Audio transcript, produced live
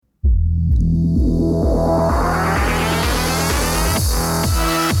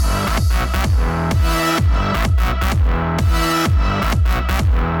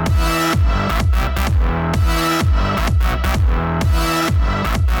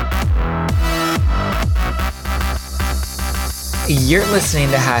You're listening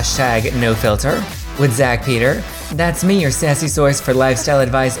to Hashtag No Filter with Zach Peter. That's me, your sassy source for lifestyle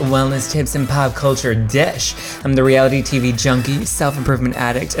advice, wellness tips, and pop culture dish. I'm the reality TV junkie, self-improvement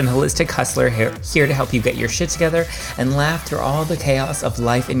addict, and holistic hustler here to help you get your shit together and laugh through all the chaos of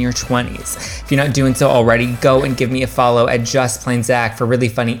life in your 20s. If you're not doing so already, go and give me a follow at Just Plain Zach for really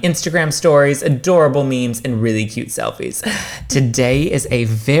funny Instagram stories, adorable memes, and really cute selfies. Today is a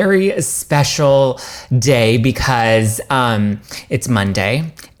very special day because it's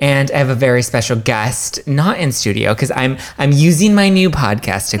Monday. And I have a very special guest, not in studio, because I'm using my new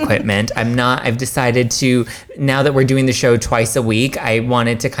podcast equipment. I've decided to, now that we're doing the show twice a week, I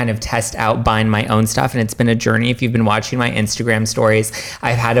wanted to kind of test out buying my own stuff. And it's been a journey. If you've been watching my Instagram stories,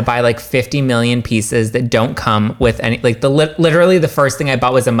 I've had to buy like 50 million pieces that don't come with any, like literally the first thing I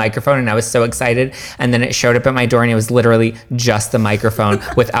bought was a microphone and I was so excited. And then it showed up at my door and it was literally just the microphone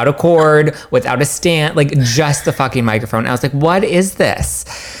without a cord, without a stand, like just the fucking microphone. I was like, what is this?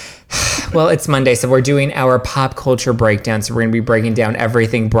 Well, it's Monday, so we're doing our pop culture breakdown. So we're going to be breaking down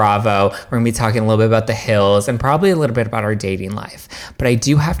everything Bravo. We're going to be talking a little bit about The Hills and probably a little bit about our dating life. But I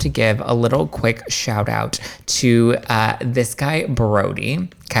do have to give a little quick shout out to this guy, Brody.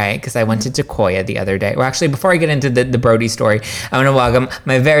 Okay, because I went to Decoya the other day. Well, actually, before I get into the Brody story, I want to welcome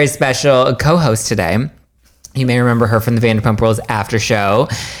my very special co-host today. You may remember her from the Vanderpump Rules after show.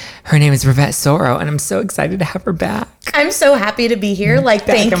 Her name is Rivette Soro, and I'm so excited to have her back. I'm so happy to be here. Like,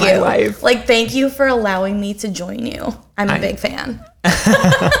 back thank in you. My life. Like, thank you for allowing me to join you. I'm a big fan.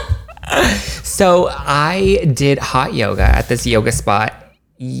 So I did hot yoga at this yoga spot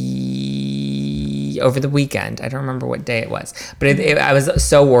over the weekend. I don't remember what day it was, but I was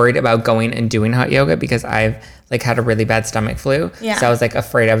so worried about going and doing hot yoga because I've like had a really bad stomach flu. Yeah. So I was like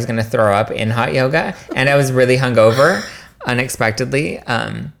afraid I was going to throw up in hot yoga, and I was really hungover unexpectedly.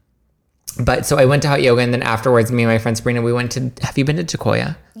 But so I went to hot yoga, and then afterwards, me and my friend Sabrina, we went to, have you been to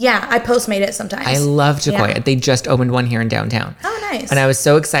Decoya? Yeah, I Postmate it sometimes. I love Decoya. Yeah. They just opened one here in downtown. Oh, nice. And I was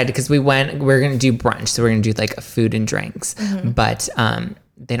so excited because we're going to do brunch. So we're going to do like food and drinks. Mm-hmm. But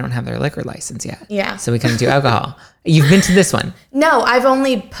they don't have their liquor license yet. Yeah. So we couldn't do alcohol. You've been to this one? No, I've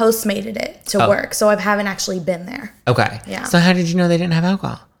only Postmated it to work. So I haven't actually been there. Okay. Yeah. So how did you know they didn't have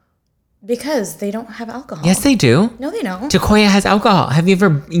alcohol? Because they don't have alcohol. Yes, they do. No, they don't. Decoya has alcohol.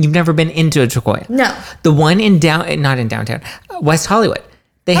 You've never been into a Decoya? No. The one not in downtown, West Hollywood.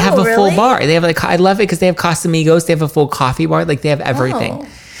 They have a full bar. They have like, I love it because they have Casamigos. They have a full coffee bar. Like they have everything. Oh.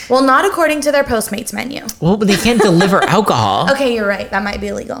 Well, not according to their Postmates menu. Well, but they can't deliver alcohol. Okay, you're right. That might be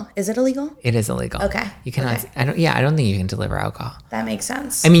illegal. Is it illegal? It is illegal. Okay. You cannot. Okay. I don't think you can deliver alcohol. That makes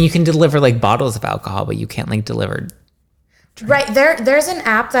sense. I mean, you can deliver like bottles of alcohol, but you can't like deliver. Right. There's an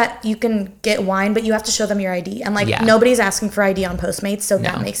app that you can get wine, but you have to show them your ID. And like nobody's asking for ID on Postmates, so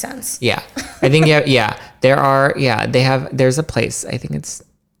that makes sense. Yeah. I think there's a place, I think it's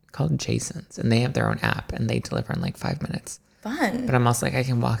called Jason's, and they have their own app and they deliver in like 5 minutes. Fun. But I'm also like, I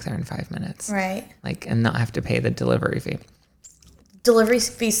can walk there in 5 minutes. Right. Like, and not have to pay the delivery fee. Delivery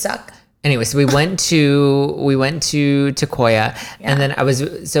fees suck. Anyway, so we went to Decoya, and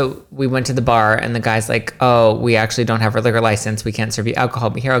then we went to the bar, and the guy's like, "Oh, we actually don't have a liquor license. We can't serve you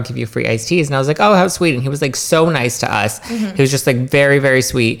alcohol, but here, I'll give you free iced teas." And I was like, "Oh, how sweet!" And he was like so nice to us. Mm-hmm. He was just like very, very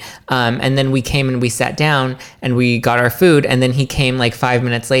sweet. And then we came and we sat down and we got our food, and then he came like 5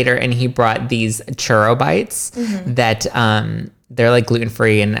 minutes later, and he brought these churro bites that they're like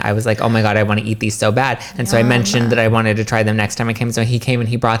gluten-free, and I was like, oh my God, I want to eat these so bad. And so I mentioned that I wanted to try them next time I came. So he came and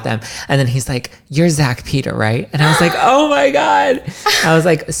he brought them. And then he's like, you're Zach Peter, right? And I was like, oh my God. I was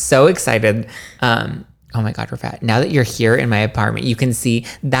like so excited. Oh my God, Rafat. Now that you're here in my apartment, you can see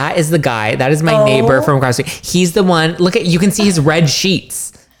that is the guy. That is my neighbor from across the street. He's the one. Look at, you can see his red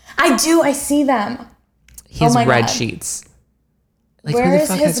sheets. I do. I see them. His red sheets. Like, where is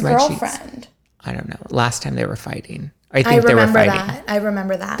his girlfriend? I don't know. Last time they were fighting. I think they were fighting. I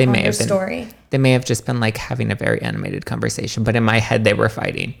remember that. They may have been. Story. They may have just been like having a very animated conversation, but in my head they were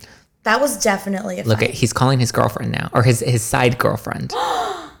fighting. That was definitely a fight. Look, he's calling his girlfriend now, or his side girlfriend.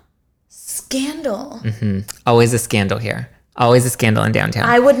 Scandal. Mm-hmm. Always a scandal here. Always a scandal in downtown.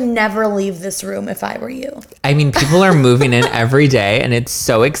 I would never leave this room if I were you. I mean, people are moving in every day, and it's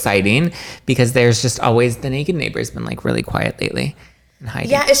so exciting because there's just always the naked neighbor's been like really quiet lately.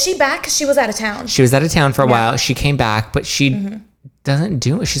 Yeah, is she back? Because she was out of town. She was out of town for a while. She came back, but she doesn't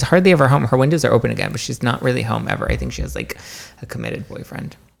do it. She's hardly ever home. Her windows are open again, but she's not really home ever. I think she has like a committed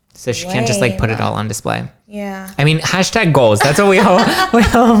boyfriend. So she can't just like put it all on display. Yeah. I mean, hashtag goals. That's what we all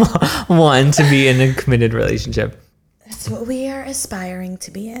want to be in a committed relationship. That's what we are aspiring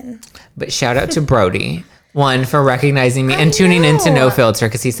to be in. But shout out to Brody. One, for recognizing me and tuning into No Filter,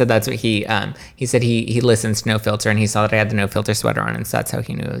 because he said that's what he said he listens to No Filter, and he saw that I had the No Filter sweater on, and so that's how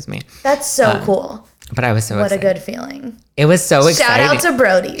he knew it was me. That's so cool. But I was so excited. What a good feeling. It was so exciting. Shout out to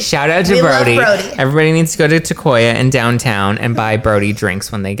Brody. Shout out to Brody. Love Brody. Everybody needs to go to Takoya in downtown and buy Brody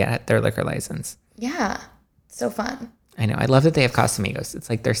drinks when they get their liquor license. Yeah. So fun. I know. I love that they have Casamigos. It's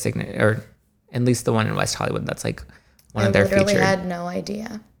like their signature, or at least the one in West Hollywood. That's like one of their featured. I literally had no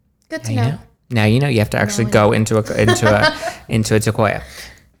idea. Good to know. Now you know. You have to actually go into a Takoya.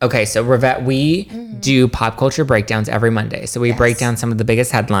 Okay, so Rivette, we do pop culture breakdowns every Monday. So we break down some of the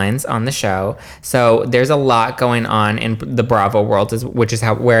biggest headlines on the show. So there's a lot going on in the Bravo world, which is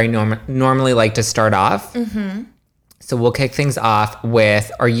where I normally like to start off. Mm-hmm. So we'll kick things off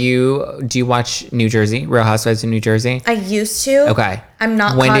with, do you watch New Jersey, Real Housewives of New Jersey? I used to. Okay. I'm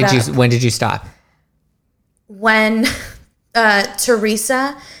not When caught did you stop? When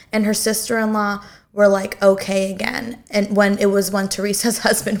Teresa and her sister-in-law were like okay again, and when Teresa's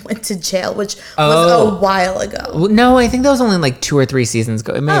husband went to jail, which was a while ago. No, I think that was only like 2 or 3 seasons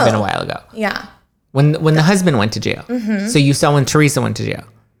ago. It may have been a while ago. Yeah. When the husband went to jail. Mm-hmm. So you saw when Teresa went to jail.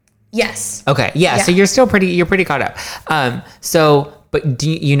 Yes. Okay. Yeah. So you're pretty caught up. But do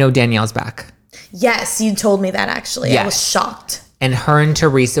you know Danielle's back? Yes, you told me that actually. Yes. I was shocked. And her and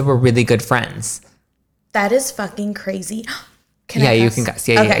Teresa were really good friends. That is fucking crazy. You can cuss.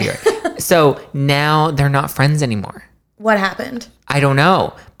 Yeah, okay. You're right. So now they're not friends anymore. What happened? I don't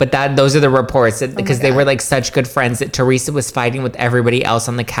know. But those are the reports because they were like such good friends that Teresa was fighting with everybody else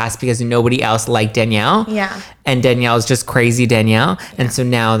on the cast because nobody else liked Danielle. Yeah. And Danielle's just crazy Danielle. Yeah. And so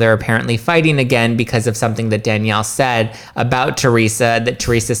now they're apparently fighting again because of something that Danielle said about Teresa that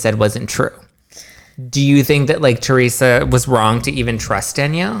Teresa said wasn't true. Do you think that like Teresa was wrong to even trust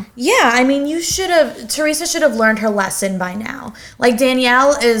Danielle? Yeah, I mean, Teresa should have learned her lesson by now. Like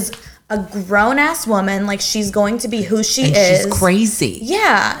Danielle is a grown-ass woman. Like she's going to be who she is. She's crazy.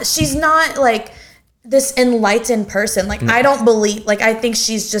 Yeah, she's not like this enlightened person. Like I don't believe, like I think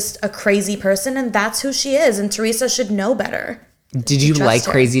she's just a crazy person and that's who she is. And Teresa should know better. Did you like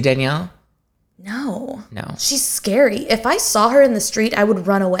crazy Danielle? No. She's scary. If I saw her in the street, I would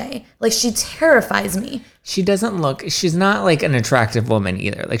run away. Like, she terrifies me. She's not like an attractive woman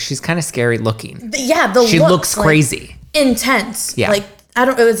either. Like, she's kind of scary looking. She looks crazy. Like, intense. Yeah. Like,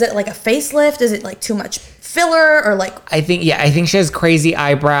 is it like a facelift? Is it like too much filler or like? I think she has crazy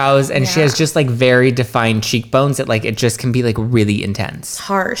eyebrows and she has just like very defined cheekbones that like, it just can be like really intense.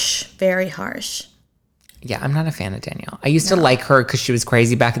 Harsh. Very harsh. Yeah, I'm not a fan of Danielle. I used to like her because she was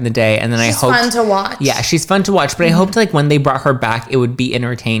crazy back in the day, and then she's fun to watch. Yeah, she's fun to watch, but I hoped like when they brought her back, it would be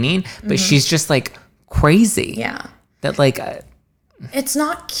entertaining. But she's just like crazy. Yeah, that like it's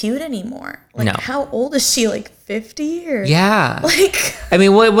not cute anymore. Like, no. How old is she? Like 50 or like? I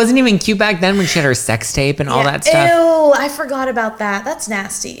mean, well, it wasn't even cute back then when she had her sex tape and all that stuff. Ew, I forgot about that. That's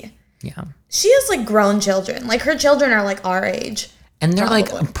nasty. Yeah, she has like grown children. Like her children are like our age. And they're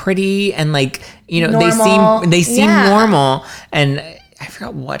like pretty and like, you know, normal. they seem normal. And I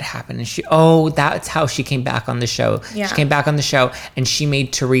forgot what happened. And that's how she came back on the show. Yeah. She came back on the show and she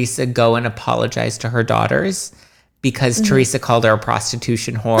made Teresa go and apologize to her daughters because Teresa called her a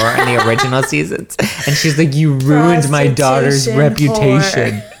prostitution whore in the original seasons. And she's like, you ruined my daughter's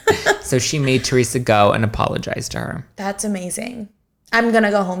reputation. So she made Teresa go and apologize to her. That's amazing. I'm going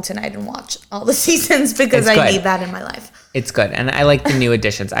to go home tonight and watch all the seasons because I need that in my life. It's good. And I like the new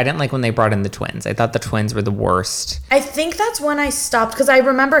additions. I didn't like when they brought in the twins. I thought the twins were the worst. I think that's when I stopped because I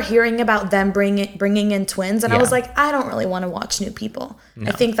remember hearing about them bringing in twins. And I was like, I don't really want to watch new people. No.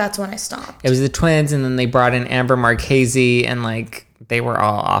 I think that's when I stopped. It was the twins. And then they brought in Amber Marchese and like they were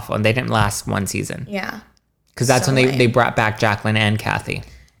all awful. And they didn't last one season. Yeah. Because that's when they brought back Jacqueline and Kathy.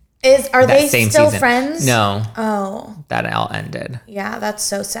 Are they still friends? No. Oh. That all ended. Yeah, that's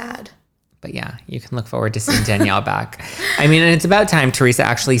so sad. But yeah, you can look forward to seeing Danielle back. I mean, and it's about time Teresa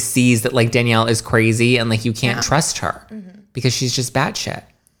actually sees that like Danielle is crazy and like you can't trust her because she's just batshit.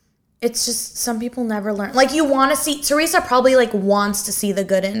 It's just some people never learn. Like you want to see Teresa probably like wants to see the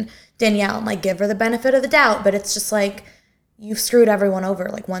good in Danielle and like give her the benefit of the doubt, but it's just like you've screwed everyone over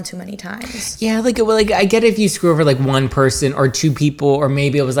like one too many times. Yeah, like I get if you screw over like one person or two people, or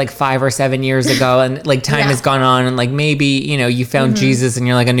maybe it was like 5 or 7 years ago, and like time has gone on, and like maybe you found Jesus and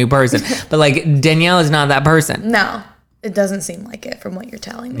you're like a new person. But like Danielle is not that person. No, it doesn't seem like it from what you're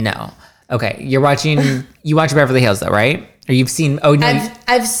telling me. No. Okay, you watch Beverly Hills though, right? Or you've seen? Oh no,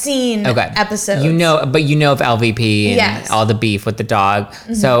 I've seen episodes. But you know of LVP and all the beef with the dog.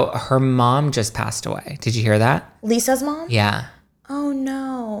 Mm-hmm. So her mom just passed away. Did you hear that? Lisa's mom? Yeah. Oh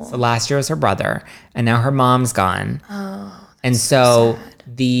no. So last year was her brother, and now her mom's gone. Oh. And so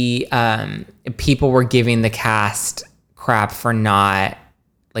sad. people were giving the cast crap for not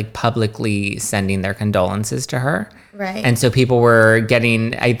like publicly sending their condolences to her. Right. And so people were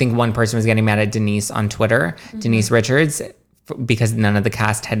getting, I think one person was getting mad at Denise on Twitter, Denise Richards, because none of the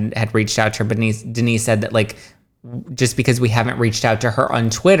cast had reached out to her. But Denise said that like, just because we haven't reached out to her on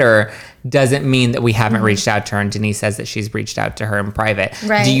Twitter doesn't mean that we haven't reached out to her. And Denise says that she's reached out to her in private.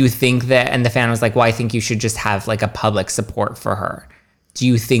 Right. Do you think that, and the fan was like, well, I think you should just have like a public support for her. Do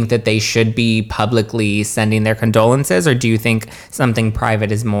you think that they should be publicly sending their condolences, or do you think something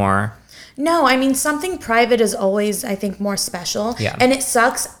private is more? No, I mean, something private is always, I think, more special. Yeah. And it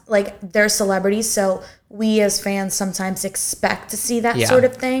sucks, like, they're celebrities, so we as fans sometimes expect to see that sort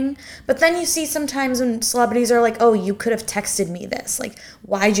of thing. But then you see sometimes when celebrities are like, oh, you could have texted me this. Like,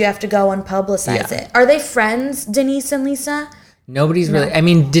 why'd you have to go and publicize it? Are they friends, Denise and Lisa? Nobody's really, I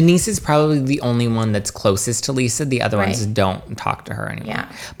mean, Denise is probably the only one that's closest to Lisa. The other ones don't talk to her anymore.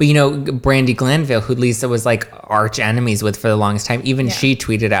 Yeah. But, you know, Brandi Glanville, who Lisa was like arch enemies with for the longest time, even she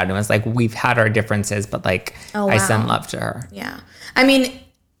tweeted out and was like, we've had our differences, but like, I send love to her. Yeah. I mean,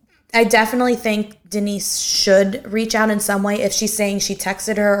 I definitely think Denise should reach out in some way if she's saying she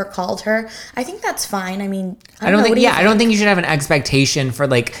texted her or called her. I think that's fine. I mean, I don't think I don't think you should have an expectation for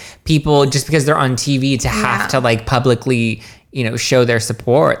like people just because they're on TV to have to like publicly, you know, show their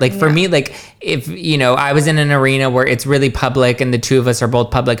support. Like for me, like if, you know, I was in an arena where it's really public and the two of us are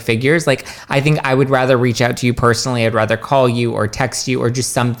both public figures, like I think I would rather reach out to you personally. I'd rather call you or text you or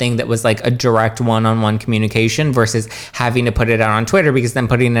just something that was like a direct one-on-one communication versus having to put it out on Twitter, because then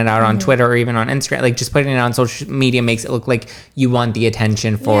putting it out on Twitter or even on Instagram, like just putting it on social media makes it look like you want the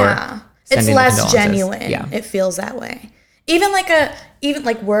attention for it's less genuine. It feels that way. Even like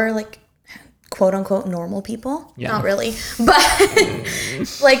we're like quote unquote normal people. Not really. But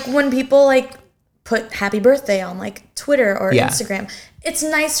like when people like put happy birthday on like Twitter or Instagram, it's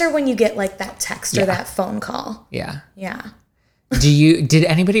nicer when you get like that text or that phone call. Yeah. Did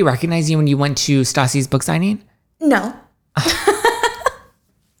anybody recognize you when you went to Stassi's book signing? No.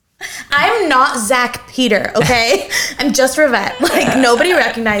 I'm not Zach Peter, okay? I'm just Rivette. Like, nobody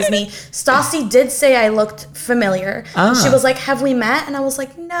recognized me. Stassi did say I looked familiar. She was like, have we met? And I was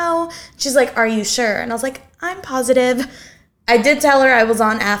like, no. She's like, are you sure? And I was like, I'm positive. I did tell her I was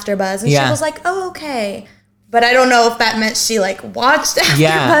on AfterBuzz. And she was like, oh, okay. But I don't know if that meant she, like, watched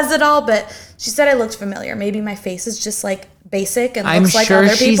AfterBuzz at all. But she said I looked familiar. Maybe my face is just, like, basic and looks like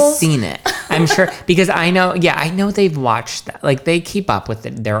other people's. I'm sure she's seen it. I'm sure, because I know they've watched that. Like, they keep up with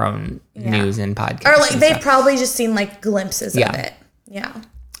their own news and podcasts. Or, like, they've probably just seen, like, glimpses of it. Yeah.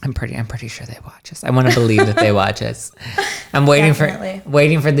 I'm pretty sure they watch us. I want to believe that they watch us. I'm waiting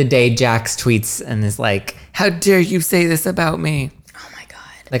for the day Jax tweets and is like, how dare you say this about me? Oh, my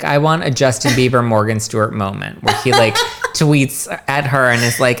God. Like, I want a Justin Bieber, Morgan Stewart moment where he, like, tweets at her and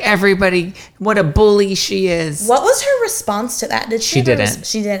is like, everybody, what a bully she is. What was her response to that? She didn't.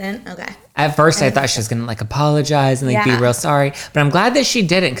 She didn't? Okay. At first, I thought she was going to, like, apologize and, like, be real sorry. But I'm glad that she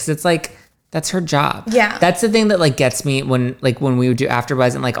didn't, because it's, like, that's her job. Yeah. That's the thing that, like, gets me when we would do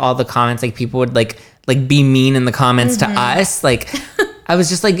AfterBuzz and, like, all the comments, like, people would, like be mean in the comments to us. Like, I was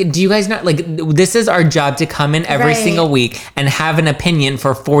just like, do you guys not, like, this is our job to come in every single week and have an opinion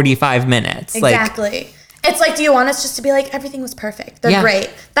for 45 minutes. Exactly. Like, it's like, do you want us just to be like, everything was perfect, they're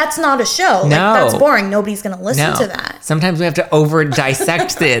great? That's not a show. No. Like, that's boring. Nobody's going to listen to that. Sometimes we have to over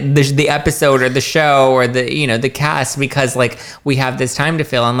dissect the episode or the show or the cast, because like we have this time to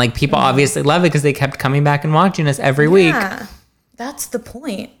fill, and like people obviously love it because they kept coming back and watching us every week. Yeah, that's the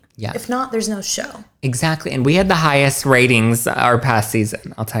point. Yeah. If not, there's no show. Exactly. And we had the highest ratings our past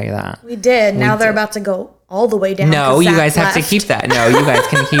season. I'll tell you that. We did. Now they're about to go all the way down. No, you guys have to keep that. No, you guys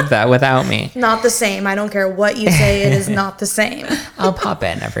can keep that without me. Not the same. I don't care what you say. It is not the same. I'll pop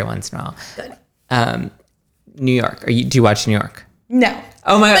in every once in a while. Good. New York. Do you watch New York? No.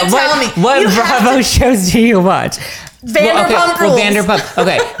 Oh my God. What Bravo shows do you watch? Vanderpump Rules. Vanderpump.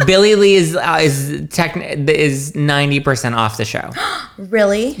 Okay. Billie Lee is 90% off the show.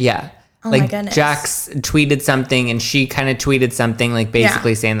 Really? Yeah. Oh my goodness. Jax tweeted something and she kind of tweeted something like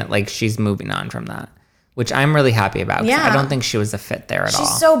basically saying that like she's moving on from that, which I'm really happy about. Yeah. I don't think she was a fit there at all.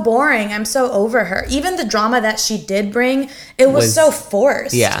 She's so boring. I'm so over her. Even the drama that she did bring, it was so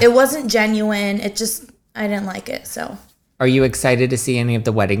forced. Yeah. It wasn't genuine. I didn't like it. So. Are you excited to see any of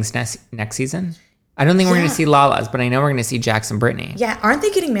the weddings next season? I don't think we're going to see Lala's, but I know we're going to see Jax and Brittany. Yeah. Aren't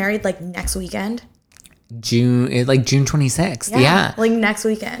they getting married like next weekend? June 26th. Yeah. Like next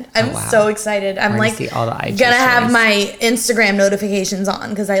weekend. I'm so excited. I'm like going to have my Instagram notifications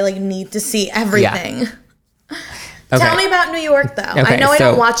on because I like need to see everything. Yeah. Okay. Tell me about New York, though. Okay, I know I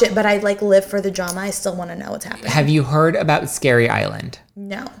so- don't watch it, but I like live for the drama. I still want to know what's happening. Have you heard about Scary Island?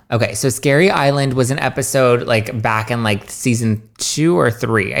 No. Okay, so Scary Island was an episode like back in like season 2 or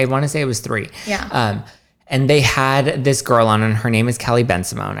 3. I want to say it was 3. Yeah. And they had this girl on, and her name is Kelly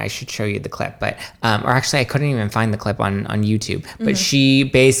Ben-Simone. I should show you the clip, but or actually, I couldn't even find the clip on YouTube. But she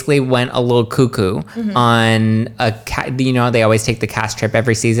basically went a little cuckoo on they always take the cast trip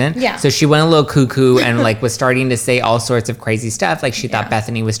every season. Yeah. So she went a little cuckoo and like was starting to say all sorts of crazy stuff. Like she thought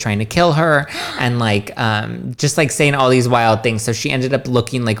Bethany was trying to kill her, and like just like saying all these wild things. So she ended up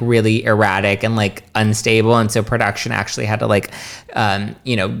looking like really erratic and like unstable, and so production actually had to like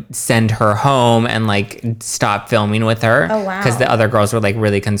send her home and like stop filming with her. Oh, wow. Because the other girls were like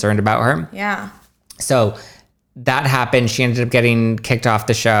really concerned about her. Yeah. So that happened. She ended up getting kicked off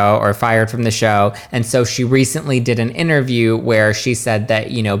the show or fired from the show. And so she recently did an interview where she said that,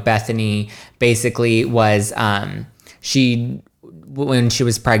 Bethany basically was, when she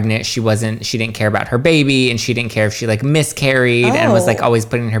was pregnant, she didn't care about her baby, and she didn't care if she like miscarried and was like always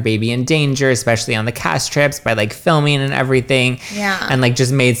putting her baby in danger, especially on the cast trips by like filming and everything. Yeah. And like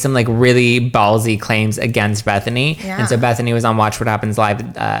just made some like really ballsy claims against Bethany. Yeah. And so Bethany was on Watch What Happens Live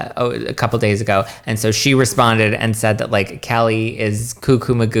a couple days ago. And so she responded and said that like Kelly is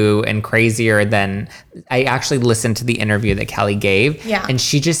cuckoo magoo and crazier than I actually listened to the interview that Kelly gave. Yeah. And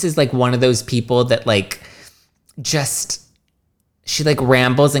she just is like one of those people that like she like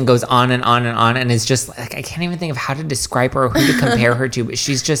rambles and goes on and on and on, and is just like, I can't even think of how to describe her or who to compare her to, but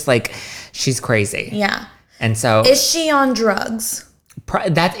she's just like, she's crazy. Yeah. And so Is she on drugs?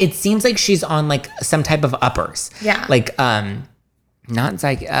 that it seems like she's on like some type of uppers. Yeah. Like not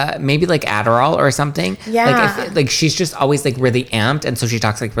like maybe like Adderall or something. Yeah. Like she's just always like really amped, and so she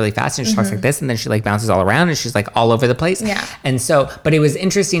talks like really fast, and she talks like this, and then she like bounces all around, and she's like all over the place. Yeah. And so, but it was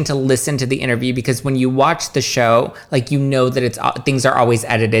interesting to listen to the interview, because when you watch the show, like that it's things are always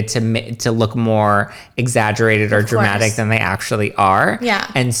edited to look more exaggerated or dramatic than they actually are. Yeah.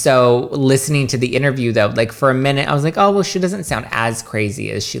 And so listening to the interview though, like for a minute, I was like, oh well, she doesn't sound as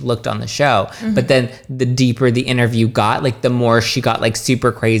crazy as she looked on the show. But then the deeper the interview got, like the more she got like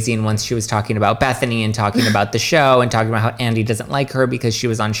super crazy. And once she was talking about Bethany and talking about the show and talking about how Andy doesn't like her because she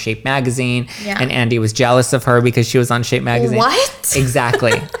was on Shape magazine, and Andy was jealous of her because she was on Shape magazine. What?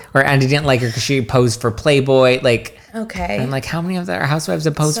 Exactly. Or Andy didn't like her because she posed for Playboy. Like, Okay. I'm like, how many of our housewives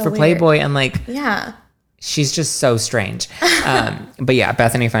have posed So for weird. Playboy? And like, Yeah. she's just so strange. But yeah,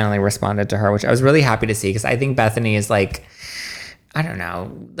 Bethany finally responded to her, which I was really happy to see, because I think Bethany is like, I don't know,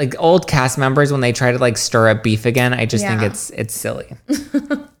 like old cast members when they try to like stir up beef again. I just think it's silly.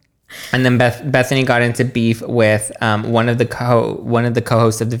 And then Bethany got into beef with one of the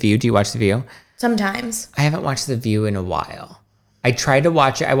co-hosts of The View. Do you watch The View? Sometimes. I haven't watched The View in a while. I tried to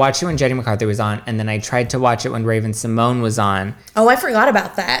watch it. I watched it when Jenny McCarthy was on, and then I tried to watch it when Raven Simone was on. Oh, I forgot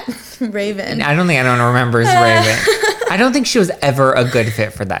about that. Raven. I don't remember as Raven. I don't think she was ever a good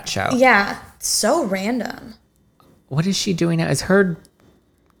fit for that show. Yeah. So random. What is she doing now? Is her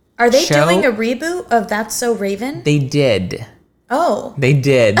Are they show? doing a reboot of That's So Raven? They did. Oh. They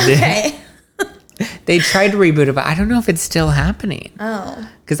did. Okay. They tried to reboot it, but I don't know if it's still happening. Oh.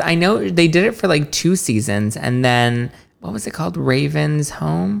 Because I know they did it for like 2 seasons, and then what was it called? Raven's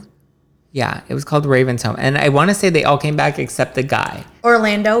Home? Yeah, it was called Raven's Home. And I want to say they all came back except the guy.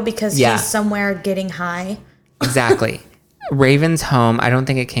 Orlando, because Yeah. he's somewhere getting high. Exactly. Raven's Home. I don't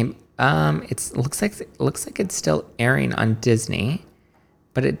think it came. It looks like it's still airing on Disney,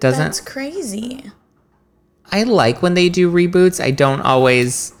 but it doesn't. That's crazy. I like when they do reboots. I don't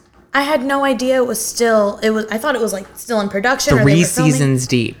always. I had no idea it was still. I thought it was like still in production. or they 3 were filming. seasons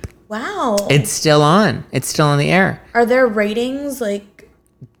deep. Wow. It's still on. It's still on the air Are there ratings like?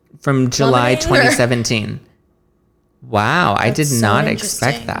 from July Plummeting, or- 2017. Wow, I did That's so not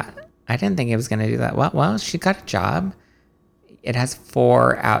expect interesting. that. I didn't think it was going to do that. Well, she got a job. It has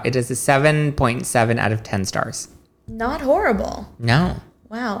 4 out. It is a 7.7 out of 10 stars. Not horrible. No,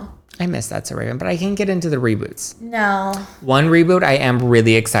 Wow. I miss That's So Raven, but I can get into the reboots. No. One reboot I am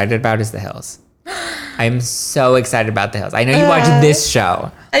really excited about is The Hills. I'm so excited about The Hills. I know you watch this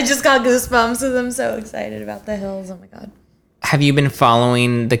show. I just got goosebumps because I'm so excited about The Hills. Oh my god. Have you been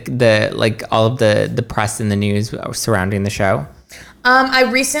following the like all of the press and the news surrounding the show? I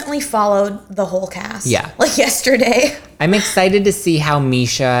recently followed the whole cast. Yeah. Like yesterday. I'm excited to see how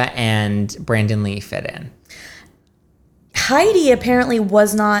Misha and Brandon Lee fit in. Heidi apparently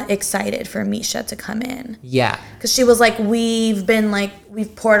was not excited for Misha to come in. Yeah. Because she was like, we've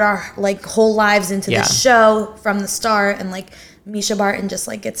poured our like whole lives into Yeah. this show from the start, and like Misha Barton just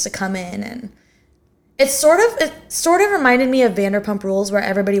like gets to come in, and it sort of reminded me of Vanderpump Rules, where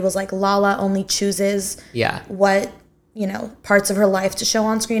everybody was like, Lala only chooses Yeah. what parts of her life to show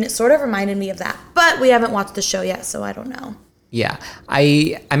on screen. It sort of reminded me of that. But we haven't watched the show yet, so I don't know. Yeah,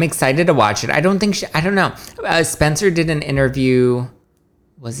 I'm excited to watch it. I don't know. Spencer did an interview.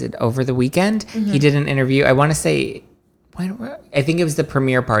 Was it over the weekend? He did an interview. I want to say, I think it was the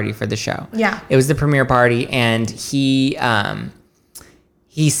premiere party for the show. Yeah. It was the premiere party, and he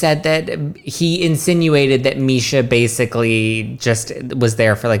said that he insinuated that Misha basically just was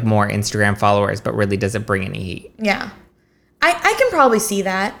there for like more Instagram followers, but really doesn't bring any heat. Yeah. I can probably see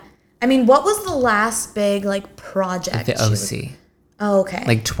that. I mean, what was the last big like project? The OC. Oh, okay.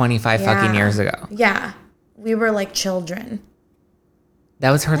 Like 25 fucking years ago. Yeah. We were like children. That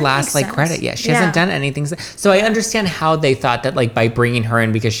was her last like credit. Yeah, she hasn't done anything. So I understand how they thought that like by bringing her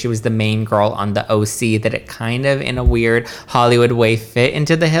in because she was the main girl on the OC that it kind of in a weird Hollywood way fit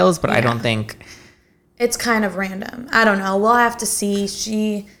into The Hills, but I don't think it's kind of random. I don't know. We'll have to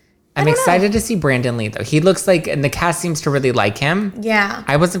see. I'm excited to see Brandon Lee though. He looks like, and the cast seems to really like him. Yeah.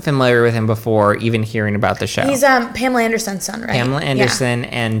 I wasn't familiar with him before even hearing about the show. He's Pamela Anderson's son, right? Pamela Anderson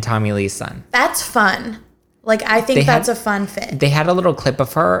and Tommy Lee's son. That's fun. Like, I think that's a fun fit. They had a little clip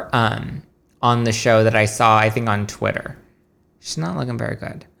of her on the show that I saw, I think, on Twitter. She's not looking very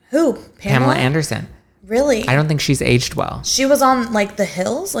good. Who? Pamela Anderson. Really? I don't think she's aged well. She was on, like, The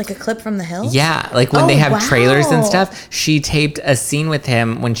Hills? Like, a clip from The Hills? Yeah. Like, when they have trailers and stuff, she taped a scene with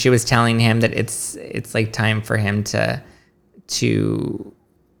him when she was telling him that it's like, time for him to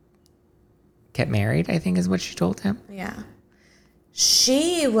get married, I think is what she told him. Yeah.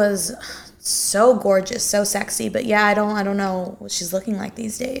 She was so gorgeous, so sexy, but yeah, I don't know what she's looking like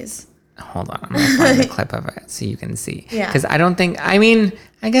these days. Hold on, I'm gonna find the clip of it so you can see. Yeah. Because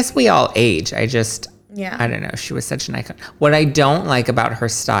I guess we all age. I don't know. She was such an icon. What I don't like about her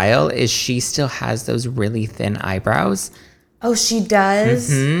style is she still has those really thin eyebrows. Oh, she does?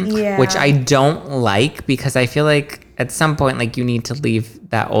 Mm-hmm. Yeah. Which I don't like because I feel like at some point, like, you need to leave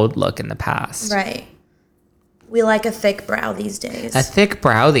that old look in the past. Right. We like a thick brow these days. A thick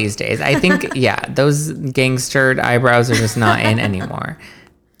brow these days. I think, those gangstered eyebrows are just not in anymore.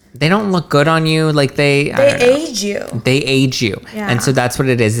 They don't look good on you. Like they age you. They age you. Yeah. And so that's what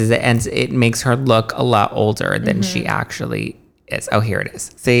it is it makes her look a lot older than she actually is. Oh, here it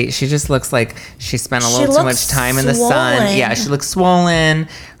is. See, she just looks like she spent a little too much time in the sun. Yeah, she looks swollen.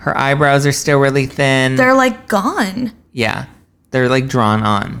 Her eyebrows are still really thin. They're like gone. Yeah. They're like drawn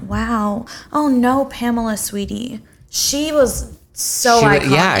on. Wow. Oh no, Pamela, sweetie. She was so iconic.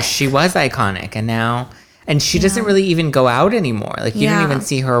 Yeah, she was iconic. And now, and she doesn't really even go out anymore. Like you don't even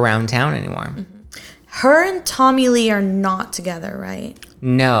see her around town anymore. Mm-hmm. Her and Tommy Lee are not together, right?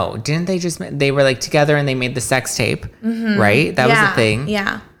 No. Didn't they were like together and they made the sex tape, right? That was a thing.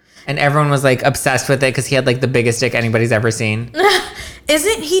 Yeah. And everyone was like obsessed with it because he had like the biggest dick anybody's ever seen.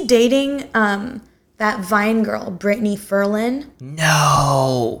 Isn't he dating that Vine girl, Brittany Ferlin?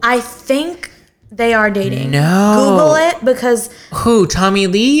 No. I think they are dating. No. Google it because... Who, Tommy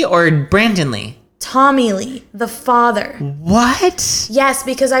Lee or Brandon Lee? Tommy Lee, the father. What? Yes,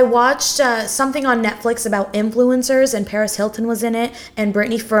 because I watched something on Netflix about influencers and Paris Hilton was in it and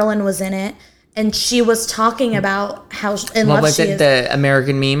Brittany Ferlin was in it. And she was talking about how in love she is. The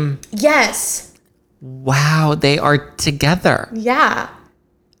American Meme? Yes. Wow, they are together. Yeah.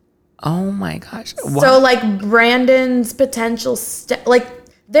 Oh my gosh. So like Brandon's potential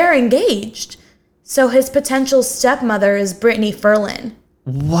they're engaged. So his potential stepmother is Brittany Ferlin.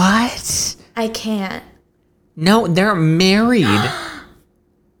 What? I can't. No, they're married.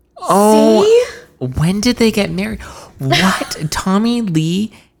 Oh. See? When did they get married? What? Tommy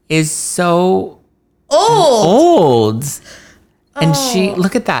Lee is so old. And she,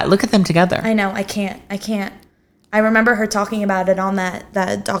 look at that. Look at them together. I know. I can't. I remember her talking about it on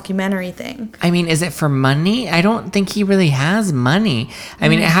that documentary thing. I mean, is it for money? I don't think he really has money. I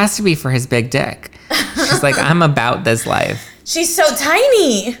mean, it has to be for his big dick. She's like, I'm about this life. She's so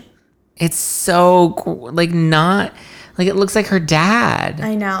tiny. It's so, like, not, like, it looks like her dad.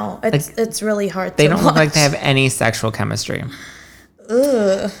 I know. It's really hard to They don't watch. look like they have any sexual chemistry.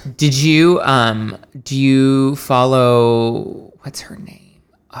 Ugh. Do you follow, what's her name?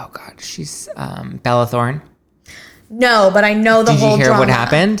 Oh, God, she's Bella Thorne. No, but I know the whole drama. Did you hear what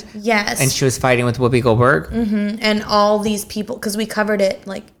happened? Yes. And she was fighting with Whoopi Goldberg? Mm-hmm. And all these people, because we covered it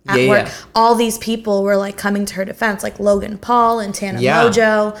like at work, all these people were like coming to her defense, like Logan Paul and Tana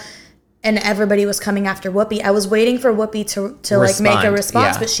Mojo, and everybody was coming after Whoopi. I was waiting for Whoopi to like make a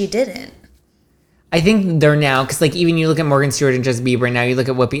response, but she didn't. I think they're now, because like even you look at Morgan Stewart and Justin Bieber, and now you look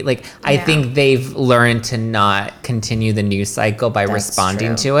at Whoopi, like I think they've learned to not continue the news cycle by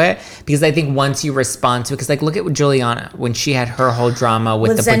responding to it. Because I think once you respond to it, because like look at Juliana, when she had her whole drama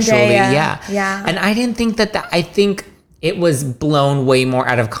with the Zendaya. patchouli. Yeah. And I didn't think that, I think it was blown way more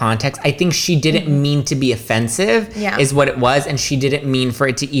out of context. I think she didn't mean to be offensive, is what it was. And she didn't mean for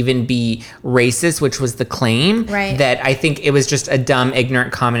it to even be racist, which was the claim. Right. That I think it was just a dumb,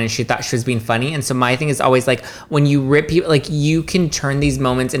 ignorant comment and she thought she was being funny. And so my thing is always like, when you rip people, like you can turn these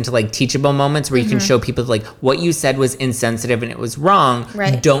moments into like teachable moments where you can show people like what you said was insensitive and it was wrong.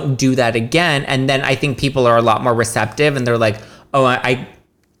 Right. Don't do that again. And then I think people are a lot more receptive and they're like, oh,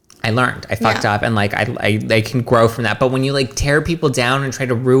 I learned. I fucked up and like I can grow from that. But when you like tear people down and try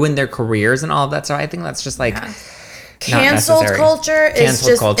to ruin their careers and all of that stuff, I think that's just like canceled culture is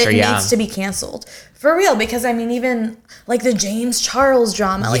just culture, it needs to be canceled. For real, because I mean even like the James Charles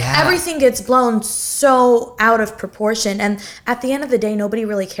drama, like everything gets blown so out of proportion and at the end of the day nobody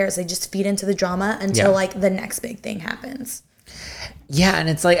really cares. They just feed into the drama until like the next big thing happens. Yeah, and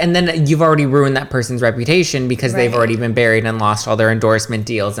it's like, and then you've already ruined that person's reputation because they've already been buried and lost all their endorsement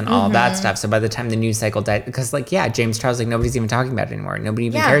deals and all of that stuff. So by the time the news cycle died, because like, James Charles, like nobody's even talking about it anymore. Nobody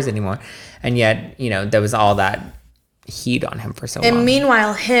even cares anymore. And yet, you know, there was all that heat on him for so long. And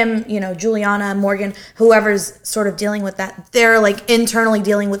meanwhile, him, you know, Juliana, Morgan, whoever's sort of dealing with that, they're like internally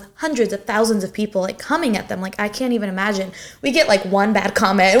dealing with hundreds of thousands of people like coming at them. Like, I can't even imagine. We get like one bad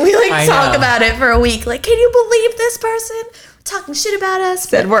comment and we like talk about it for a week. Like, can you believe this person talking shit about us?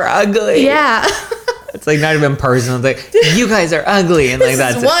 Said we're ugly. Yeah. It's like not even personal. It's like, you guys are ugly. And like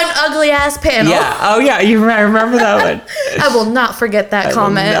that's one ugly ass panel. Yeah. Oh yeah. I remember that one. I will not forget that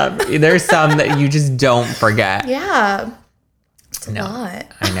comment. There's some that you just don't forget. Yeah. It's a lot.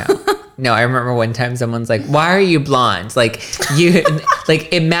 I know. No, I remember one time someone's like, why are you blonde? Like you,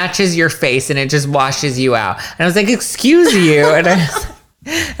 like it matches your face and it just washes you out. And I was like, excuse you.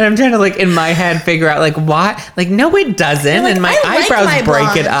 And I'm trying to like in my head figure out like why, like no it doesn't, like, and my eyebrows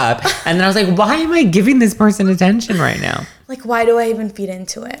break it up. And then I was like, why am I giving this person attention right now? Like why do I even feed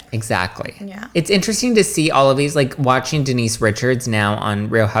into it? Exactly. Yeah. It's interesting to see all of these, like watching Denise Richards now on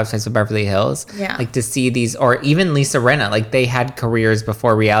Real Housewives of Beverly Hills. Yeah. Like to see these, or even Lisa Rinna, like they had careers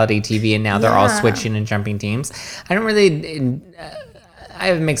before reality TV and now they're all switching and jumping teams. I don't really, I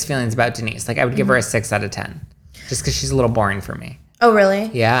have mixed feelings about Denise. Like I would give her a 6 out of 10 just because she's a little boring for me. Oh, really?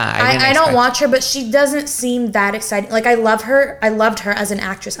 Yeah. I don't watch her, but she doesn't seem that exciting. Like, I love her. I loved her as an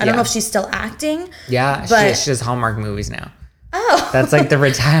actress. I don't know if she's still acting. Yeah. But she does Hallmark movies now. Oh. That's like the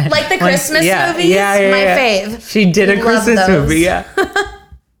retired. Like the Christmas movies? Yeah. My fave. She did a Christmas movie, yeah.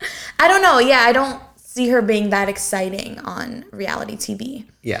 I don't know. Yeah, I don't see her being that exciting on reality TV.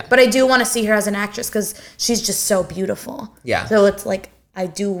 Yeah. But I do want to see her as an actress because she's just so beautiful. Yeah. So it's like, I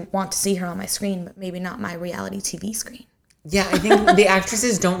do want to see her on my screen, but maybe not my reality TV screen. Yeah, I think the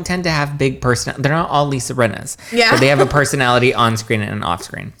actresses don't tend to have big they're not all Lisa Rinna's. Yeah. But they have a personality on screen and off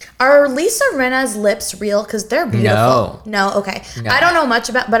screen. Are Lisa Rinna's lips real? Because they're beautiful. No, okay. No. I don't know much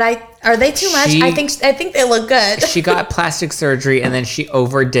about, but are they too much? I think they look good. She got plastic surgery and then she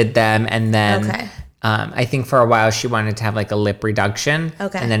overdid them, and then I think for a while she wanted to have like a lip reduction.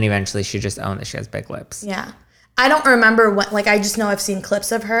 Okay. And then eventually she just owned that she has big lips. Yeah. I don't remember what, like I just know I've seen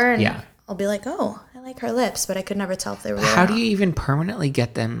clips of her and I'll be like, oh, I like her lips, but I could never tell if they were real. How do you even permanently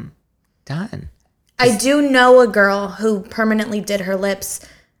get them done? I do know a girl who permanently did her lips.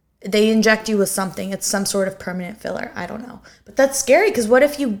 They inject you with something. It's some sort of permanent filler. I don't know. But that's scary because what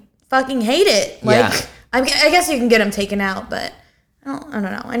if you fucking hate it? Like, I guess you can get them taken out, but I don't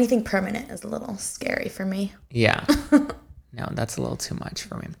know. Anything permanent is a little scary for me. Yeah. No, that's a little too much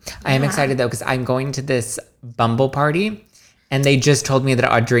for me. I am excited though because I'm going to this Bumble party. And they just told me that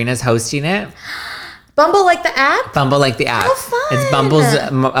Audrina's hosting it. Bumble like the app? Bumble like the app. How fun. It's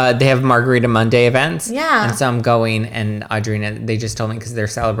Bumble's, they have Margarita Monday events. Yeah. And so I'm going, and Audrina, they just told me because they're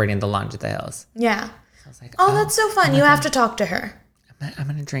celebrating the launch at the Hills. Yeah. So I was like, oh, that's so fun. You have to talk to her. I'm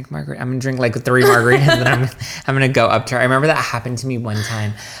going to drink margarita. I'm going to drink like 3 margaritas and then I'm going to go up to her. I remember that happened to me one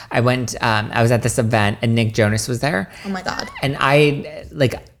time. I went, I was at this event and Nick Jonas was there. Oh my God. And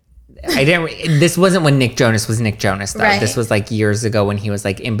this wasn't when Nick Jonas was Nick Jonas though. Right. This was like years ago when he was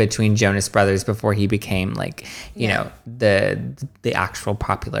like in between Jonas Brothers before he became like, you know, the actual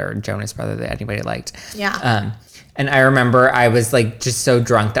popular Jonas brother that anybody liked. Yeah. And I remember I was like just so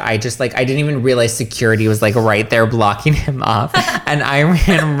drunk that I didn't even realize security was like right there blocking him off. And I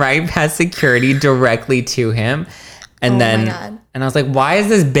ran right past security directly to him. And and I was like, why is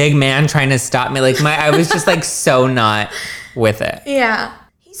this big man trying to stop me? Like I was just like so not with it. Yeah.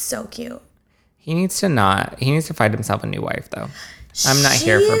 He's so cute. He needs to find himself a new wife though. I'm not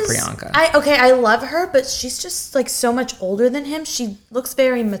here for Priyanka. I love her, but she's just like so much older than him. She looks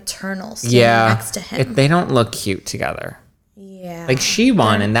very maternal standing next to him. They don't look cute together. Yeah. Like she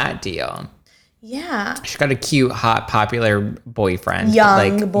won in that deal. Yeah. She's got a cute, hot, popular boyfriend.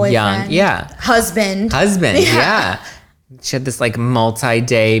 Young boyfriend. Young, yeah. Husband. Yeah. She had this like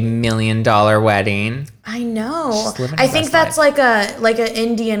multi-day $1 million wedding. I know. She's living her I think best that's like an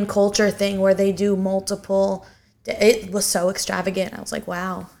Indian culture thing where they do multiple. It was so extravagant. I was like,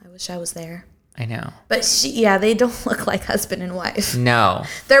 wow, I wish I was there. I know. But they don't look like husband and wife. No.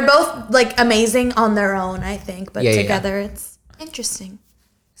 They're both like amazing on their own, I think. But together it's interesting.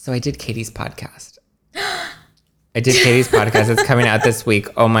 So I did Katie's podcast. It's coming out this week.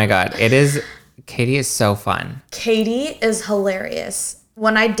 Oh my God. Katie is so fun. Katie is hilarious.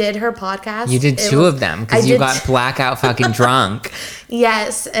 When I did her podcast. You did two of them because you got blackout fucking drunk.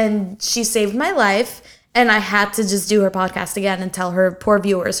 Yes. And she saved my life. And I had to just do her podcast again and tell her poor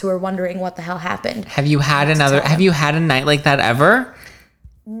viewers who are wondering what the hell happened. Have you had a night like that ever?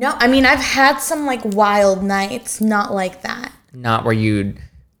 No, I mean, I've had some like wild nights, not like that. Not where you'd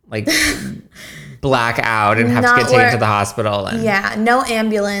like black out and have to get taken to the hospital. Yeah, no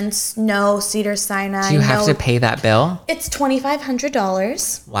ambulance, no Cedars-Sinai. Do you have to pay that bill? It's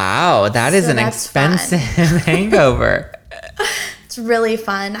 $2,500. Wow, that is an expensive hangover. It's really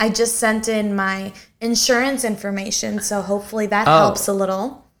fun. I just sent in my insurance information, so hopefully that helps a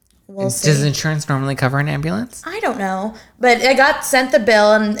little. We'll see. Does insurance normally cover an ambulance? I don't know, but I got sent the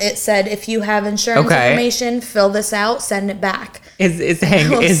bill and it said if you have insurance information, fill this out, send it back.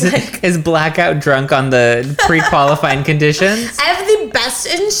 Is blackout drunk on the pre-qualifying conditions? I have the best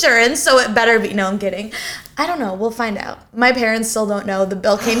insurance, so it better be. No, I'm kidding. I don't know. We'll find out. My parents still don't know. The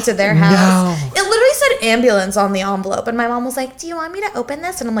bill came to their house. No. It literally said ambulance on the envelope. And my mom was like, do you want me to open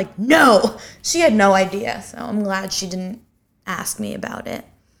this? And I'm like, no. She had no idea. So I'm glad she didn't ask me about it.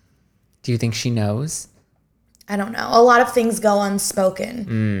 Do you think she knows? I don't know. A lot of things go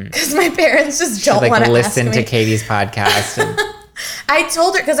unspoken. Because my parents just don't want to ask me. Listen to Katie's podcast. And I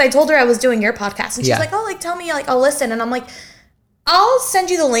told her I was doing your podcast. And she's like, oh, like, tell me, like, I'll listen. And I'm like, I'll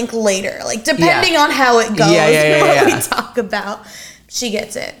send you the link later, like depending on how it goes and what we talk about. She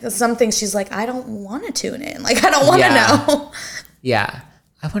gets it. Because some things she's like, I don't want to tune in. Like, I don't want to know. Yeah.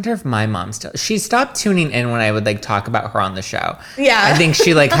 I wonder if my mom she stopped tuning in when I would like talk about her on the show. Yeah. I think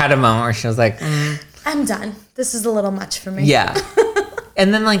she like had a moment where she was like, I'm done. This is a little much for me. Yeah.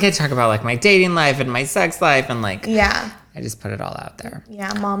 And then like I talk about like my dating life and my sex life and like, yeah. I just put it all out there.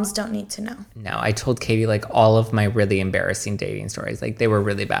 Yeah, moms don't need to know. No, I told Katie like all of my really embarrassing dating stories. Like they were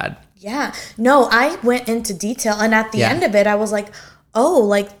really bad. Yeah. No, I went into detail. And at the end of it, I was like, oh,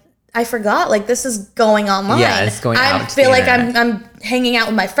 like I forgot. Like this is going online. Yeah, it's going out. I feel like I'm hanging out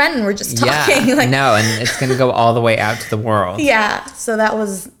with my friend and we're just talking. Yeah, like, no, and it's going to go all the way out to the world. Yeah. So I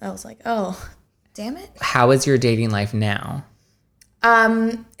was like, oh, damn it. How is your dating life now?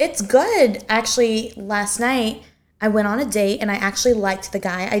 It's good. Actually, last night I went on a date and I actually liked the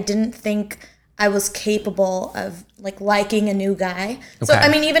guy. I didn't think I was capable of like liking a new guy. Okay. So, I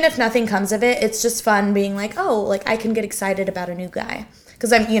mean, even if nothing comes of it, it's just fun being like, oh, like I can get excited about a new guy.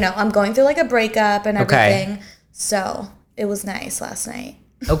 Because I'm going through like a breakup and everything. Okay. So it was nice last night.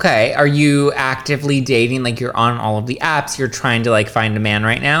 Okay. Are you actively dating? Like you're on all of the apps. You're trying to like find a man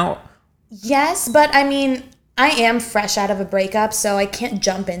right now? Yes, but I mean, I am fresh out of a breakup, so I can't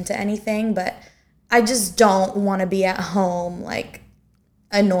jump into anything, but I just don't want to be at home, like,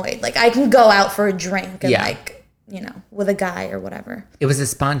 annoyed. Like, I can go out for a drink and, like, with a guy or whatever. It was a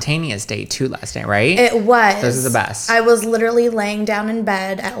spontaneous date, too, last night, right? It was. Those are the best. I was literally laying down in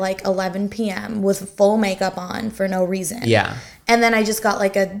bed at, like, 11 p.m. with full makeup on for no reason. Yeah. And then I just got,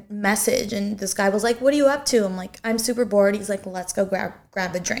 like, a message, and this guy was like, what are you up to? I'm like, I'm super bored. He's like, let's go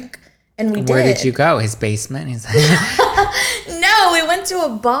grab a drink. And we did. Where did you go? His basement? He's like, no, we went to a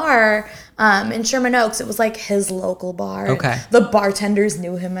bar in Sherman Oaks. It was like his local bar. Okay. The bartenders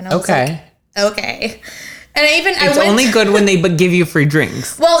knew him, and I was like, okay. And it's only good when they give you free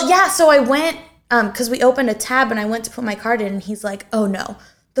drinks. Well, yeah. So I went because we opened a tab, and I went to put my card in, and he's like, "Oh no,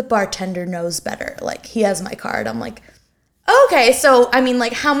 the bartender knows better. Like he has my card." I'm like, okay, so I mean,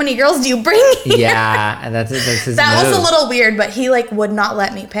 like, how many girls do you bring here? Yeah, that's his That move. was a little weird, but he like would not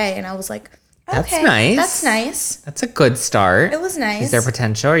let me pay, and I was like, okay, that's nice. That's nice. That's a good start. It was nice. Is there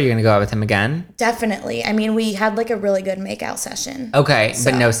potential? Are you gonna go out with him again? Definitely. I mean, we had like a really good makeout session. Okay,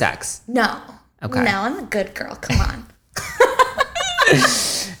 but no sex. No. Okay. No, I'm a good girl. Come on.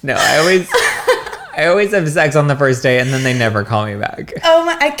 No, I always have sex on the first day, and then they never call me back. Oh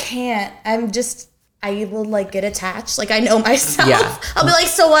my! I can't. I will like get attached. Like I know myself. Yeah. I'll be like,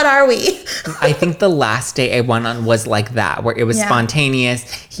 so what are we? I think the last date I went on was like that, where it was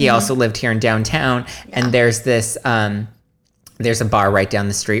spontaneous. He also lived here in downtown, and there's this there's a bar right down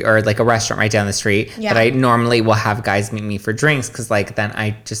the street, or like a restaurant right down the street that I normally will have guys meet me for drinks, because like then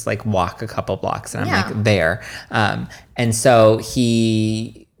I just like walk a couple blocks and I'm like there. And so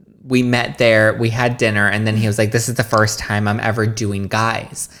he we met there, we had dinner, and then he was like, this is the first time I'm ever doing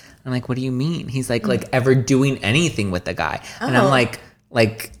guys. I'm like, what do you mean? He's like ever doing anything with a guy. And I'm like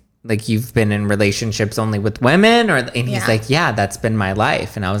you've been in relationships only with women? And he's like, yeah, that's been my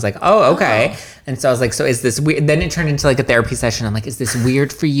life. And I was like, oh, okay. And so I was like, so is this weird? Then it turned into like a therapy session. I'm like, is this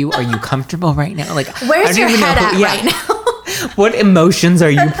weird for you? Are you comfortable right now? Like, where's your head at right now? What emotions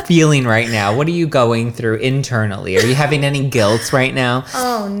are you feeling right now? What are you going through internally? Are you having any guilt right now?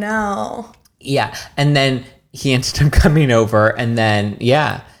 Oh, no. Yeah. And then he ended up coming over, and then,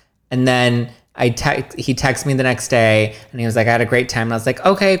 And then he texted me the next day, and he was like, I had a great time. And I was like,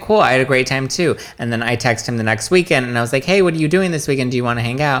 okay, cool. I had a great time too. And then I texted him the next weekend, and I was like, hey, what are you doing this weekend? Do you want to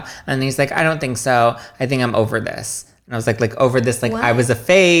hang out? And he's like, I don't think so. I think I'm over this. And I was like over this, like, what? I was a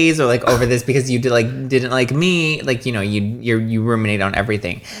phase, or like over this because you didn't like me. Like, you know, you ruminate on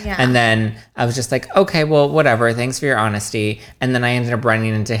everything. Yeah. And then I was just like, okay, well, whatever. Thanks for your honesty. And then I ended up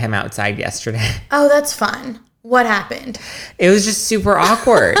running into him outside yesterday. Oh, that's fun. What happened? It was just super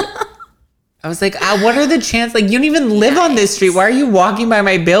awkward. I was like, what are the chances? Like, you don't even live on this street. Why are you walking by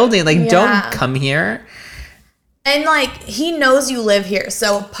my building? Like, don't come here. And, like, he knows you live here.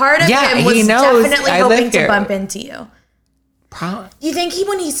 So part of him was definitely hoping to bump into you. You think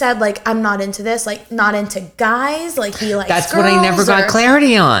when he said, like, I'm not into this, like, not into guys, like, he likes That's what I never got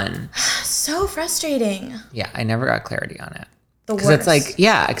clarity on. So frustrating. Yeah, I never got clarity on it. Because it's like,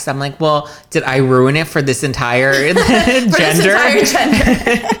 because I'm like, well, did I ruin it for this entire gender?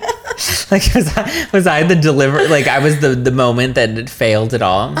 Like, was I the deliver? Like, I was the moment that it failed at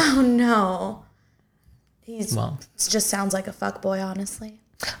all. Oh no, it just sounds like a fuckboy, honestly.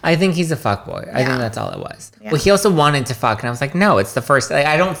 I think he's a fuckboy. I think that's all it was. Yeah. Well, he also wanted to fuck, and I was like, no, it's the first. Like,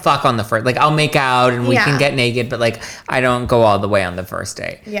 I don't fuck on the first. Like, I'll make out and we can get naked, but like, I don't go all the way on the first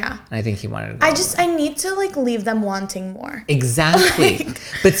date. Yeah. And I think he wanted to. I need to like leave them wanting more. Exactly.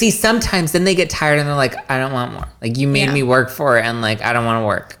 But see, sometimes then they get tired and they're like, I don't want more. Like, you made me work for it, and like, I don't want to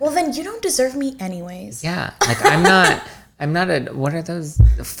work. Well, then you don't deserve me anyways. Yeah. Like, I'm not what are those?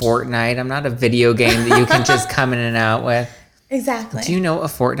 Fortnite. I'm not a video game that you can just come in and out with. Exactly. Do you know what a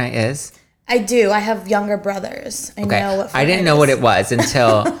Fortnite is? I do. I have younger brothers. I know what Fortnite I didn't know what it was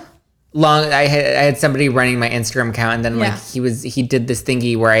until I had somebody running my Instagram account, and then like he did this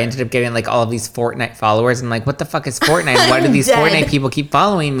thingy where I ended up getting like all of these Fortnite followers. I'm like, what the fuck is Fortnite? Why do these Fortnite people keep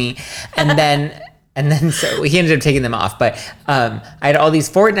following me? And then so he ended up taking them off. But I had all these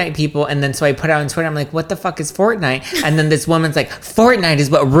Fortnite people, and then so I put out on Twitter, I'm like, what the fuck is Fortnite? And then this woman's like, Fortnite is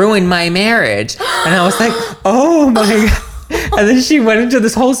what ruined my marriage. And I was like, oh my God. And then she went into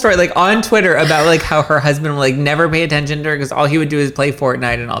this whole story like on Twitter about like how her husband would like never pay attention to her because all he would do is play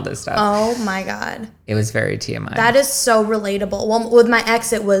Fortnite and all this stuff. Oh my God. It was very TMI. That is so relatable. Well, with my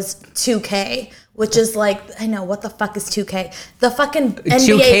ex, it was 2K, which is like, I know, what the fuck is 2K? The fucking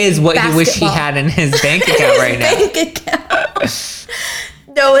NBA 2K is what he wish he had in his bank account right now. Bank account.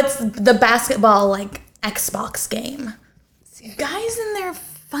 No, it's the basketball like Xbox game. Guys in their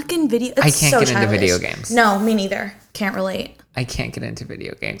fucking video. I can't get into video games. No, me neither. Can't relate. I can't get into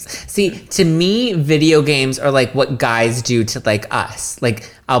video games. See, to me, video games are like what guys do to like us.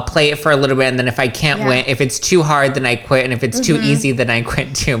 Like, I'll play it for a little bit, and then if I can't win, if it's too hard, then I quit, and if it's too easy, then I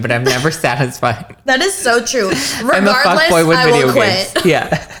quit too. But I'm never satisfied. That is so true. Regardless, I'm a fuckboy with video games. Quit.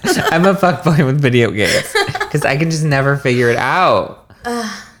 Yeah, I'm a fuckboy with video games because I can just never figure it out.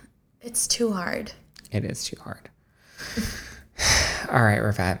 It's too hard. It is too hard. All right,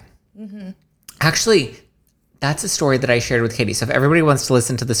 Rafat. Actually, that's a story that I shared with Katie. So if everybody wants to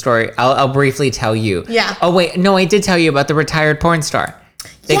listen to the story, I'll briefly tell you. Yeah. Oh, wait. No, I did tell you about the retired porn star.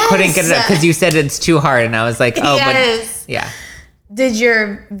 They couldn't get it up because you said it's too hard. And I was like, oh, but yeah. Did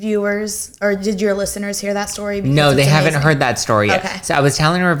your viewers or did your listeners hear that story? No, they haven't heard that story yet. Okay. So I was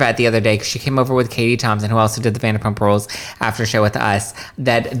telling Rivette the other day, because she came over with Katie Thompson, who also did the Vanderpump Rules after show with us,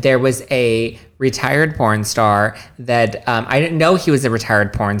 that there was a retired porn star that I didn't know he was a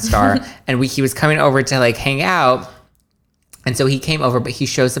retired porn star. And he was coming over to like hang out. And so he came over, but he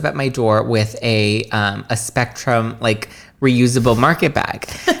shows up at my door with a Spectrum like reusable market bag.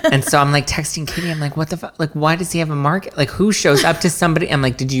 And so I'm like texting Katie, I'm like, what the fuck? Like, why does he have a market? Like, who shows up to somebody? I'm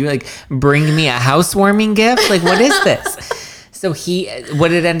like, did you like bring me a housewarming gift? Like, what is this? So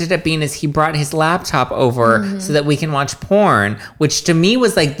what it ended up being is he brought his laptop over so that we can watch porn, which to me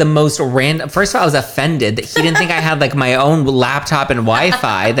was like the most random. First of all, I was offended that he didn't think I had like my own laptop and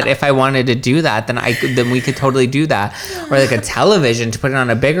Wi-Fi, that if I wanted to do that, then we could totally do that. Or like a television to put it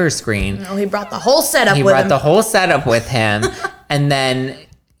on a bigger screen. No, he brought the whole setup with him. And then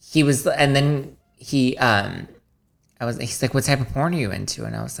he he's like, what type of porn are you into?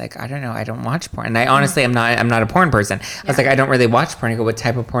 And I was like, I don't know. I don't watch porn. And I honestly, I'm not a porn person. I was like, I don't really watch porn. I go, what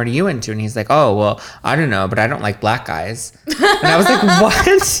type of porn are you into? And he's like, oh, well, I don't know, but I don't like black guys. And I was like,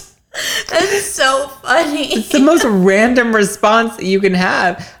 what? That's so funny. It's the most random response that you can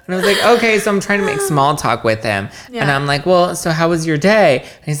have. And I was like, okay, so I'm trying to make small talk with him. Yeah. And I'm like, well, so how was your day?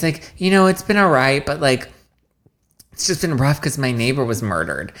 And he's like, it's been all right, but like, it's just been rough because my neighbor was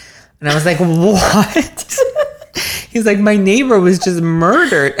murdered. And I was like, what? He's like, my neighbor was just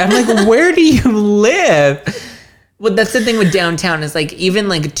murdered. I'm like, where do you live? Well, that's the thing with downtown is like even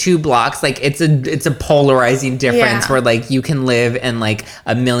like 2 blocks, like it's a polarizing difference where like you can live in like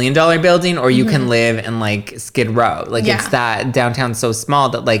 $1 million building or you can live in like Skid Row. Like it's that downtown's so small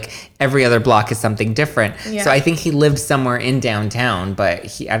that like every other block is something different. Yeah. So I think he lived somewhere in downtown,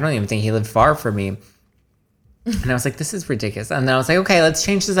 but I don't even think he lived far from me. And I was like, this is ridiculous. And then I was like, okay, let's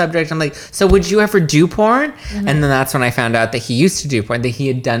change the subject. I'm like, so would you ever do porn? And then that's when I found out that he used to do porn, that he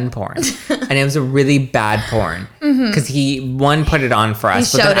had done porn. And it was a really bad porn. Because he put it on for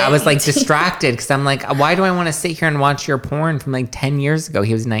us. But then I was like distracted because I'm like, why do I want to sit here and watch your porn from like 10 years ago?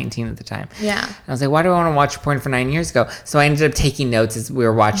 He was 19 at the time. Yeah. And I was like, why do I want to watch porn for 9 years ago? So I ended up taking notes as we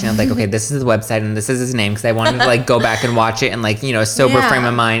were watching. I was like, okay, this is the website and this is his name. Because I wanted to like go back and watch it and like, sober frame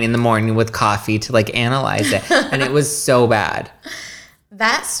of mind in the morning with coffee to like analyze it. And it was so bad.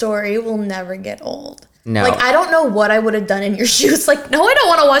 That story will never get old. No. Like, I don't know what I would have done in your shoes. Like, no, I don't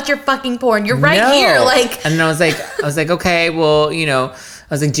want to watch your fucking porn. You're right here. Like, and then I was like, okay, well,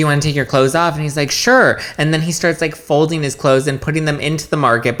 I was like, do you want to take your clothes off? And he's like, sure. And then he starts like folding his clothes and putting them into the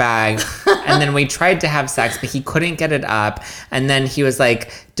market bag. And then we tried to have sex, but he couldn't get it up. And then he was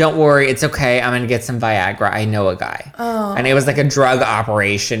like, don't worry, it's okay. I'm going to get some Viagra. I know a guy. Oh. And it was like a drug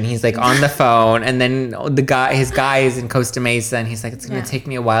operation. He's like on the phone. And then his guy is in Costa Mesa. And he's like, it's going to take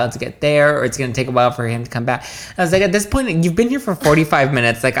me a while to get there, or it's going to take a while for him to come back. I was like, at this point, you've been here for 45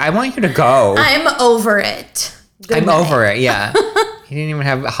 minutes. Like, I want you to go. I'm over it. I'm over it. Yeah. He didn't even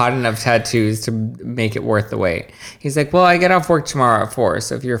have hot enough tattoos to make it worth the wait. He's like, well, I get off work tomorrow at 4,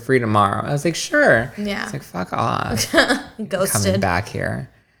 so if you're free tomorrow. I was like, sure. Yeah. It's like, fuck off. Ghosted. Coming back here.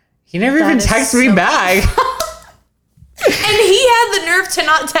 He never even texted me back. And he had the nerve to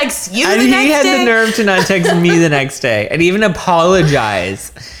not text you the next day. And he had the nerve to not text me the next day. And even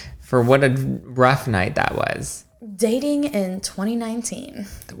apologize for what a rough night that was. Dating in 2019.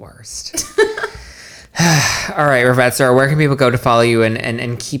 The worst. All right, Rivette Soro, where can people go to follow you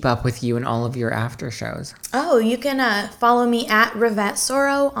and keep up with you and all of your after shows? Oh, you can follow me at Rivette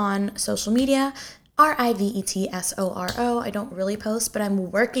Soro on social media. RIVETSORO. I don't really post, but I'm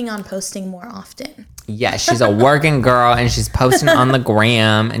working on posting more often. Yes, she's a working girl and she's posting on the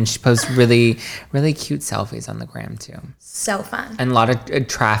gram, and she posts really, really cute selfies on the gram too. So fun. And a lot of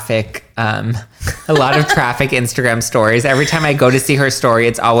traffic, Instagram stories. Every time I go to see her story,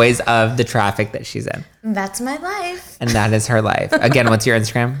 it's always of the traffic that she's in. That's my life. And that is her life. Again, what's your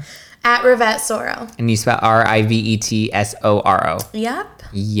Instagram? At Rivette Soro. And you spell RIVETSORO. Yep.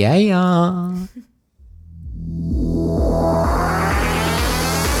 Yeah.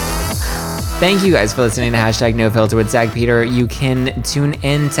 Thank you guys for listening to #NoFilter with Zach Peter. You can tune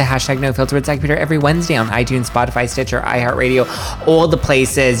in to #NoFilter with Zach Peter every Wednesday on iTunes, Spotify, Stitcher, iHeartRadio, all the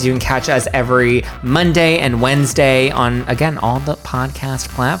places. You can catch us every Monday and Wednesday on, again, all the podcast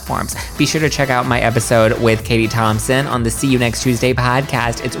platforms. Be sure to check out my episode with Katie Thompson on the See You Next Tuesday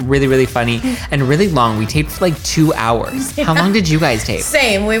podcast. It's really, really funny and really long. We taped for like 2 hours. Yeah. How long did you guys tape?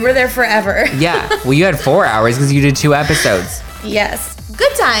 Same. We were there forever. Yeah. Well, you had 4 hours because you did 2 episodes. Yes.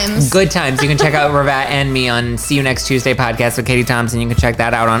 Good times. Good times. You can check out Rivette and me on See You Next Tuesday podcast with Katie Thompson. You can check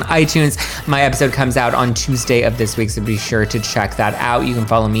that out on iTunes. My episode comes out on Tuesday of this week, so be sure to check that out. You can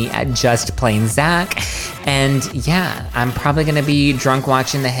follow me at Just Plain Zach. And yeah, I'm probably going to be drunk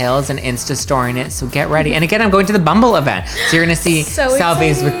watching The Hills and Insta-storing it, so get ready. And again, I'm going to the Bumble event. So you're going to see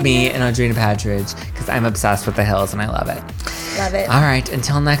selfies with me and Audrina Patridge because I'm obsessed with The Hills and I love it. Love it. All right,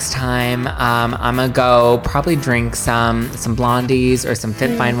 until next time, I'm going to go probably drink some blondies or some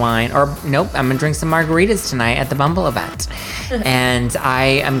Fit Fine wine. Or nope, I'm going to drink some margaritas tonight at the Bumble event. And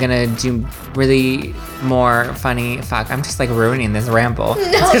I am going to do really more funny, I'm just like ruining this ramble. No,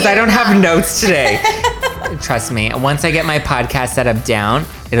 it's because I don't have notes today. Trust me, once I get my podcast set up down,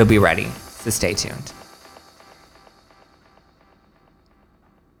 it'll be ready. So stay tuned.